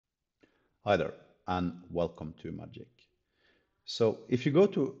Hi there, and welcome to Magic. So if you go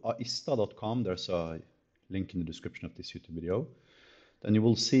to ista.com, there's a link in the description of this YouTube video, then you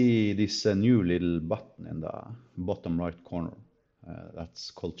will see this new little button in the bottom right corner.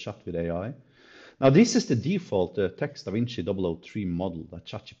 That's called Chat with AI. Now this is the default Text DaVinci 003 model that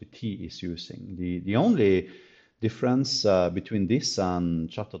ChatGPT is using. The only difference between this and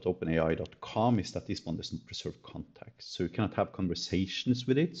chat.openai.com is that this one doesn't preserve context, so you cannot have conversations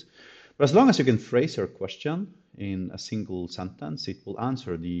with it. But as long as you can phrase your question in a single sentence, it will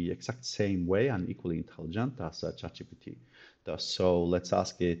answer the exact same way and equally intelligent as ChatGPT does. So let's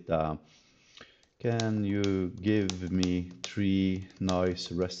ask it, can you give me 3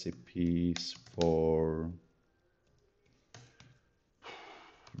 nice recipes for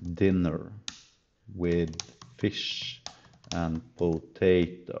dinner with fish and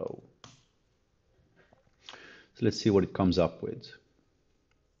potato? So let's see what it comes up with.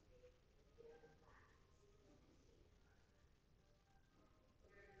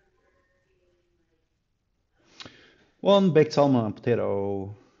 One baked salmon and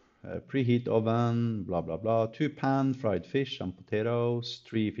potato, preheat oven, blah, blah, blah. 2 pan fried fish and potatoes,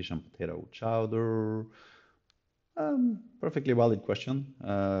 3 fish and potato chowder. Perfectly valid question.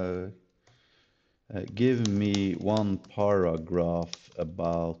 Give me 1 paragraph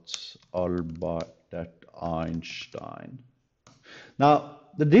about Albert Einstein. Now,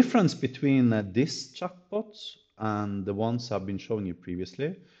 the difference between this chatbot and the ones I've been showing you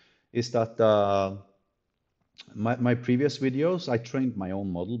previously is that my previous videos, I trained my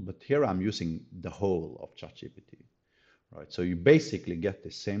own model, but here I'm using the whole of ChatGPT, right? So you basically get the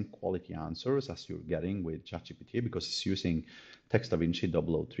same quality answers as you're getting with ChatGPT because it's using Text DaVinci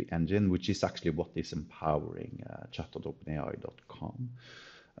 003 engine, which is actually what is empowering chat.openai.com.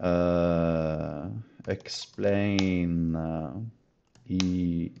 Explain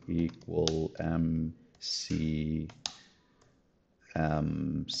E equal MC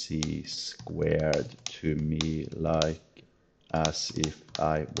squared to me like as if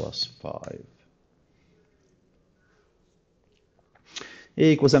I was 5.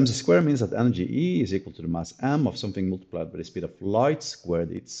 E equals mc squared means that energy E is equal to the mass m of something multiplied by the speed of light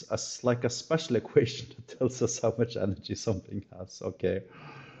squared. It's like a special equation that tells us how much energy something has. Okay.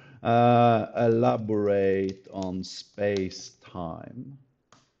 Elaborate on space-time.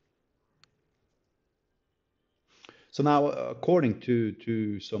 So now, according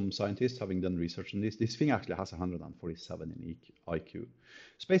to some scientists having done research on this thing actually has 147 in IQ.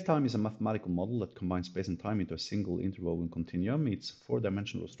 Space-time is a mathematical model that combines space and time into a single interwoven continuum. It's a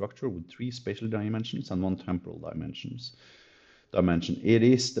 4-dimensional structure with 3 spatial dimensions and 1 temporal dimension. It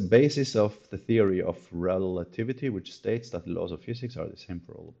is the basis of the theory of relativity, which states that the laws of physics are the same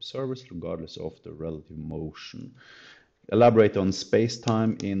for all observers, regardless of the relative motion. Elaborate on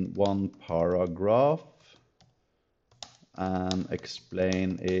space-time in 1 paragraph. And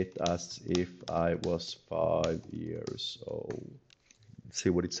explain it as if I was 5 years old. Let's see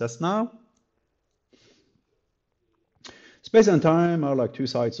what it says now. Space and time are like 2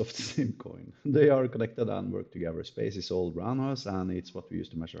 sides of the same coin. They are connected and work together. Space is all around us, and it's what we use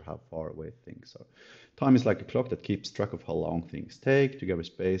to measure how far away things are. Time is like a clock that keeps track of how long things take. Together,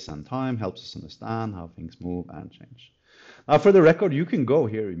 space and time helps us understand how things move and change. Now, for the record, you can go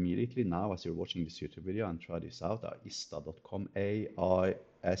here immediately now as you're watching this YouTube video and try this out at ista.com,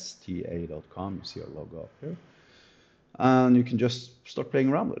 aista.com. You see our logo up here. And you can just start playing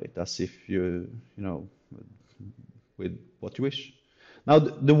around with it as if you know, with what you wish. Now,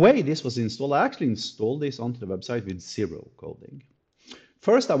 the way this was installed, I actually installed this onto the website with 0 coding.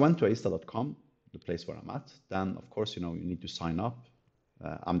 First, I went to aista.com, the place where I'm at. Then, of course, you need to sign up.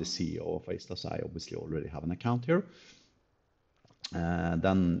 I'm the CEO of Aista, so I obviously already have an account here.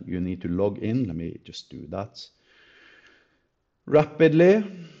 Then you need to log in. Let me just do that rapidly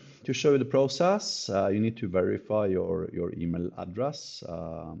to show you the process. You need to verify your email address.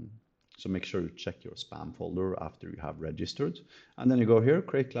 So make sure you check your spam folder after you have registered. And then you go here,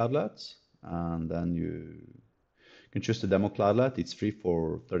 create cloudlet, and then you can choose the demo cloudlet. It's free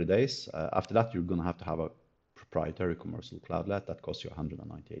for 30 days. After that, you're going to have a proprietary commercial cloudlet that costs you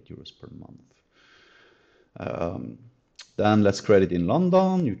 198 euros per month. Then let's create it in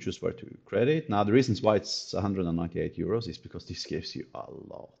London. You choose where to create it. Now, the reasons why it's 198 euros is because this gives you a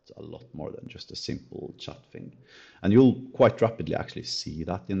lot more than just a simple chat thing. And you'll quite rapidly actually see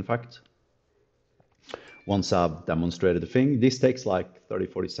that, in fact. Once I've demonstrated the thing, this takes like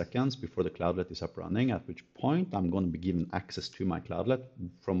 30-40 seconds before the cloudlet is up running, at which point I'm going to be given access to my cloudlet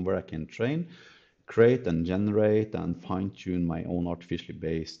from where I can train, create and generate and fine-tune my own artificially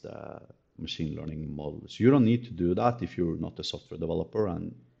based machine learning models. You don't need to do that if you're not a software developer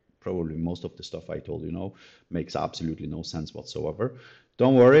and probably most of the stuff I told you now makes absolutely no sense whatsoever.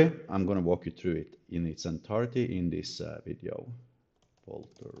 Don't worry, I'm going to walk you through it in its entirety in this video.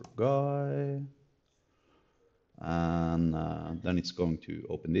 Folder guy. And then it's going to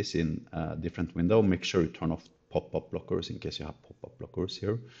open this in a different window. Make sure you turn off pop-up blockers in case you have pop-up blockers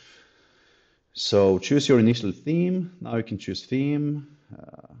here. So choose your initial theme. Now you can choose theme.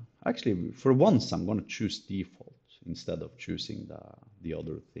 Actually, for once, I'm going to choose default instead of choosing the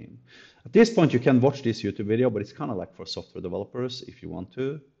other theme. At this point, you can watch this YouTube video, but it's kind of like for software developers if you want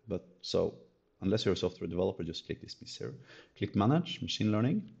to. But so unless you're a software developer, just click this piece here. Click Manage, Machine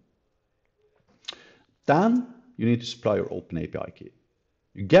Learning. Then you need to supply your Open API key.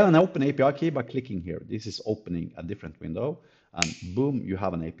 You get an Open API key by clicking here. This is opening a different window, and boom, you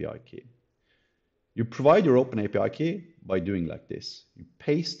have an API key. You provide your Open API key by doing like this. You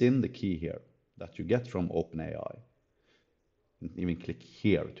paste in the key here that you get from OpenAI. Even click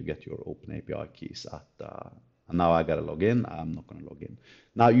here to get your Open API keys and now I gotta log in. I'm not gonna log in.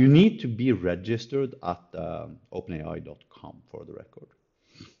 Now you need to be registered at openai.com for the record.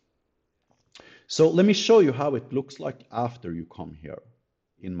 So let me show you how it looks like after you come here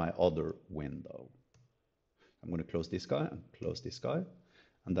in my other window. I'm going to close this guy and close this guy,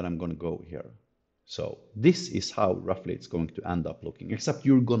 and then I'm going to go here. So this is how roughly it's going to end up looking, except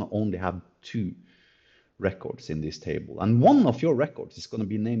you're going to only have 2 records in this table. And one of your records is going to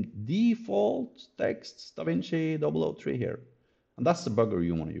be named default text DaVinci 003 here. And that's the bugger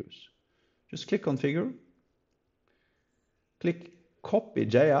you want to use. Just click configure, click copy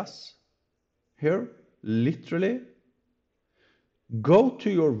JS. Here, literally, go to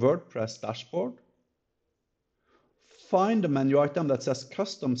your WordPress dashboard, find the menu item that says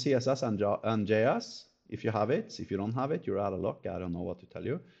custom CSS and JS, if you have it. If you don't have it, you're out of luck. I don't know what to tell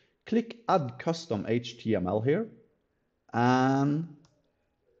you. Click add custom HTML here and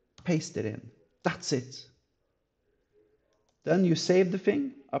paste it in. That's it. Then you save the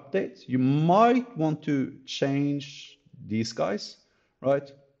thing, update. You might want to change these guys,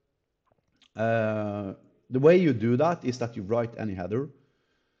 right? The way you do that is that you write any header.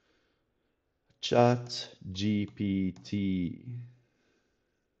 ChatGPT.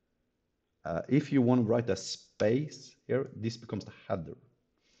 If you want to write a space here, this becomes the header.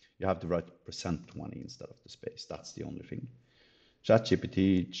 You have to write %20 instead of the space. That's the only thing.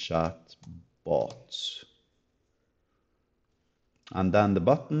 ChatGPT, chatbot. And then the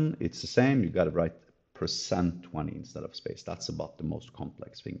button, it's the same. You got to write %20 instead of space. That's about the most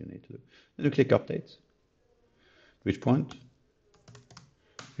complex thing you need to do. Then you click update, at which point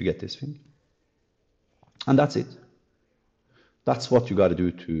you get this thing. And that's it. That's what you got to do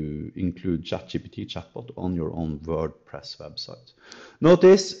to include ChatGPT chatbot on your own WordPress website.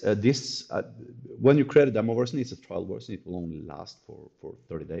 Notice when you create a demo version, it's a trial version. It will only last for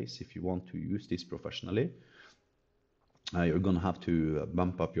 30 days. If you want to use this professionally, you're going to have to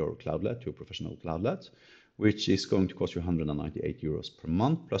bump up your cloudlet to a professional cloudlet, which is going to cost you 198 euros per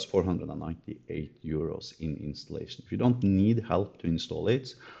month plus 498 euros in installation. If you don't need help to install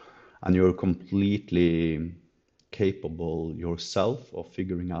it and you're completely capable yourself of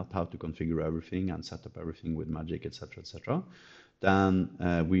figuring out how to configure everything and set up everything with Magic, etc., then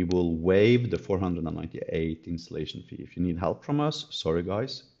we will waive the 498 installation fee. If you need help from us, sorry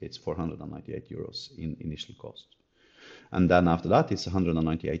guys, it's 498 euros in initial cost. And then after that, it's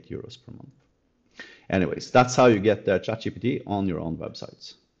 198 euros per month. Anyways, that's how you get the ChatGPT on your own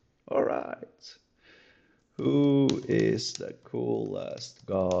websites. All right. Who is the coolest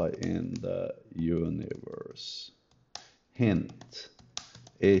guy in the universe? Hint.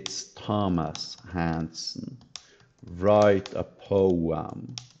 It's Thomas Hansen. Write a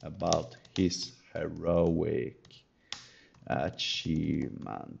poem about his heroic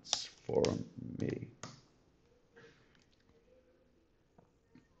achievements for me.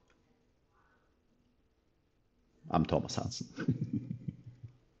 I'm Thomas Hansen.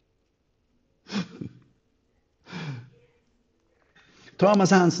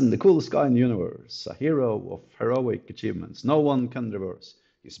 Thomas Hansen, the coolest guy in the universe, a hero of heroic achievements no one can reverse.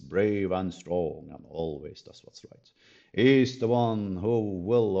 He's brave and strong and always does what's right. He's the one who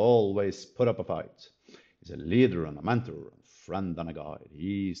will always put up a fight. He's a leader and a mentor, a friend and a guide.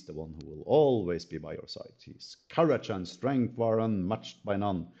 He's the one who will always be by your side. His courage and strength are unmatched by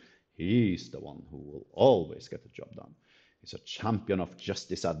none. He's the one who will always get the job done. He's a champion of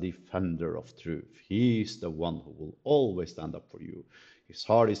justice, a defender of truth. He's the one who will always stand up for you. His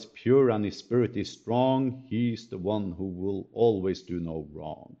heart is pure and his spirit is strong. He's the one who will always do no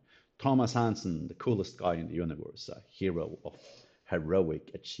wrong. Thomas Hansen, the coolest guy in the universe, a hero of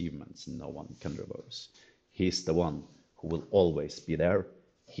heroic achievements no one can reverse. He's the one who will always be there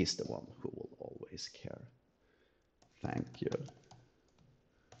he's the one who will always care. Thank you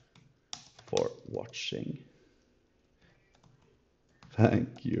for watching.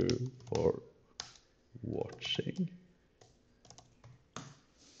 Thank you for watching.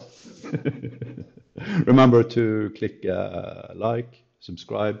 Remember to click like,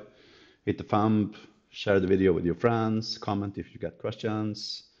 subscribe, hit the thumb, share the video with your friends, comment if you got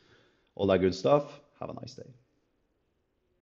questions, all that good stuff. Have a nice day.